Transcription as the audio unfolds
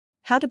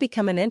How to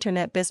become an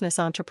internet business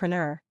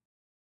entrepreneur.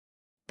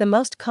 The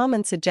most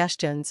common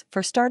suggestions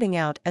for starting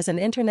out as an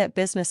internet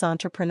business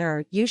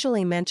entrepreneur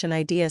usually mention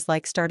ideas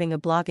like starting a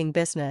blogging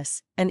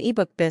business, an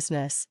ebook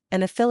business,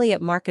 an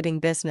affiliate marketing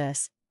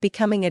business,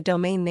 becoming a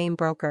domain name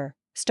broker,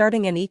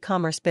 starting an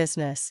e-commerce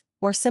business,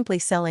 or simply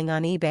selling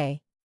on eBay.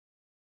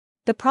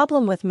 The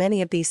problem with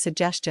many of these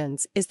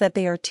suggestions is that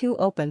they are too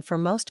open for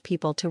most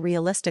people to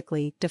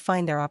realistically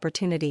define their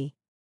opportunity.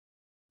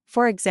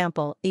 For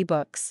example,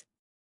 ebooks.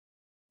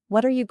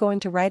 What are you going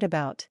to write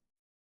about?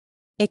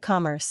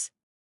 E-commerce.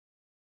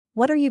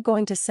 What are you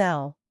going to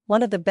sell?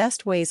 One of the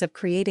best ways of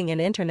creating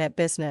an internet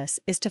business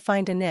is to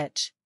find a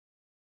niche.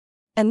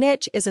 A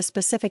niche is a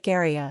specific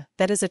area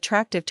that is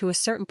attractive to a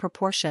certain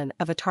proportion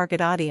of a target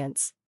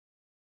audience.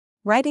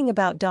 Writing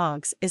about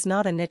dogs is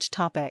not a niche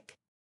topic.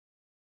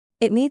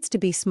 It needs to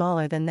be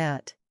smaller than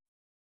that.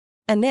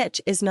 A niche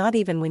is not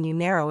even when you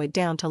narrow it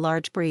down to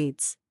large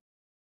breeds.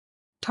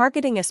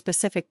 Targeting a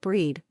specific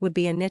breed would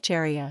be a niche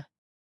area.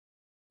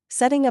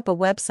 Setting up a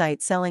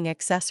website selling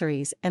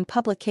accessories and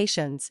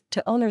publications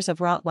to owners of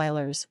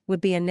Rottweilers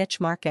would be a niche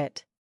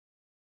market.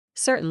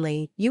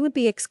 Certainly, you would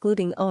be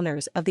excluding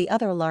owners of the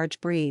other large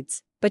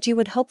breeds, but you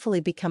would hopefully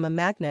become a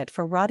magnet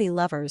for Rottie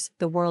lovers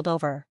the world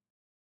over.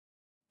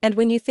 And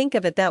when you think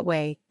of it that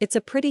way, it's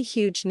a pretty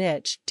huge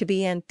niche to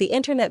be in. The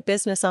internet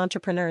business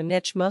entrepreneur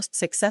niche. Most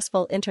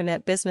successful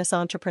internet business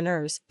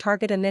entrepreneurs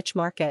target a niche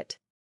market.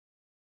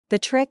 The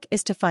trick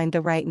is to find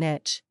the right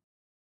niche.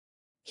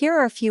 Here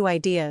are a few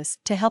ideas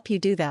to help you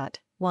do that.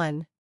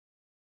 1.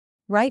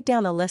 Write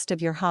down a list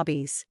of your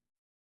hobbies.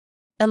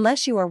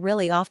 Unless you are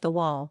really off the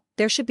wall,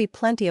 there should be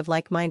plenty of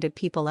like-minded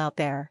people out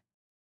there.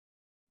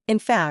 In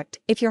fact,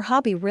 if your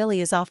hobby really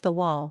is off the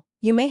wall,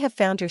 you may have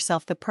found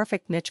yourself the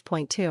perfect niche.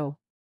 Point 2.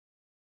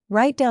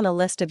 Write down a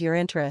list of your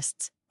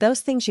interests,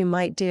 those things you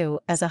might do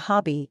as a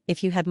hobby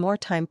if you had more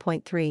time.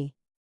 Point 3.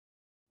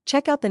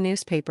 Check out the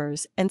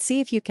newspapers and see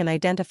if you can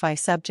identify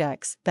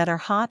subjects that are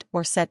hot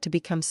or set to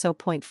become so.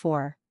 Point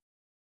 4.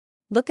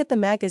 Look at the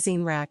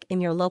magazine rack in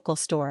your local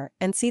store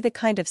and see the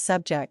kind of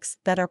subjects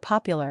that are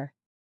popular.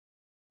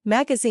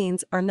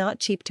 Magazines are not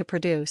cheap to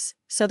produce,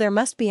 so there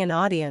must be an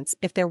audience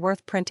if they're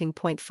worth printing.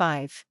 Point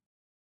 5.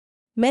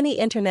 Many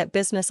internet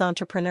business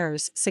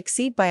entrepreneurs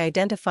succeed by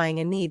identifying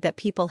a need that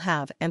people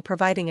have and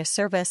providing a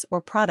service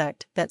or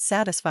product that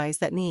satisfies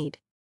that need.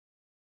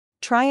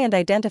 Try and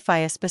identify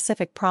a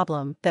specific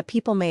problem that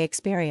people may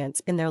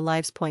experience in their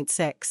lives. Point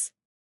 6.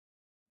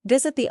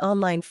 Visit the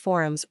online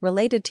forums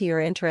related to your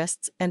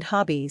interests and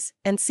hobbies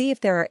and see if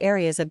there are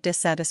areas of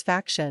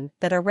dissatisfaction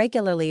that are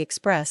regularly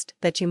expressed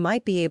that you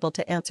might be able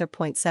to answer.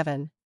 Point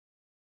 7.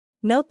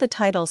 Note the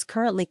titles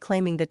currently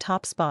claiming the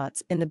top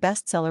spots in the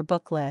bestseller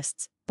book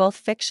lists, both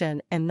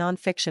fiction and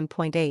non-fiction.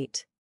 Point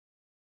 8.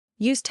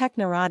 Use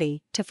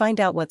Technorati to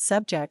find out what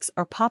subjects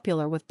are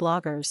popular with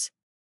bloggers.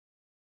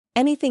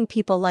 Anything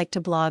people like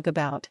to blog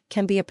about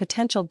can be a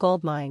potential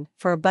goldmine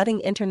for a budding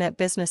internet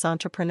business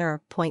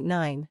entrepreneur. Point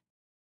 9.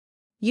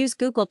 Use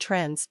Google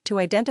Trends to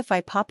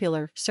identify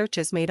popular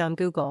searches made on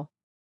Google.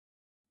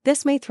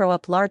 This may throw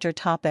up larger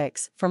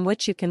topics from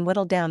which you can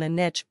whittle down a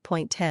niche.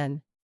 Point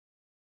 10.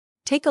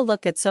 Take a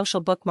look at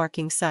social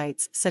bookmarking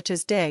sites such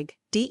as Digg,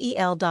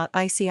 del.icio.us,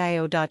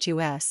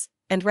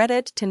 and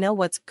Reddit to know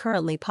what's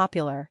currently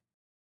popular.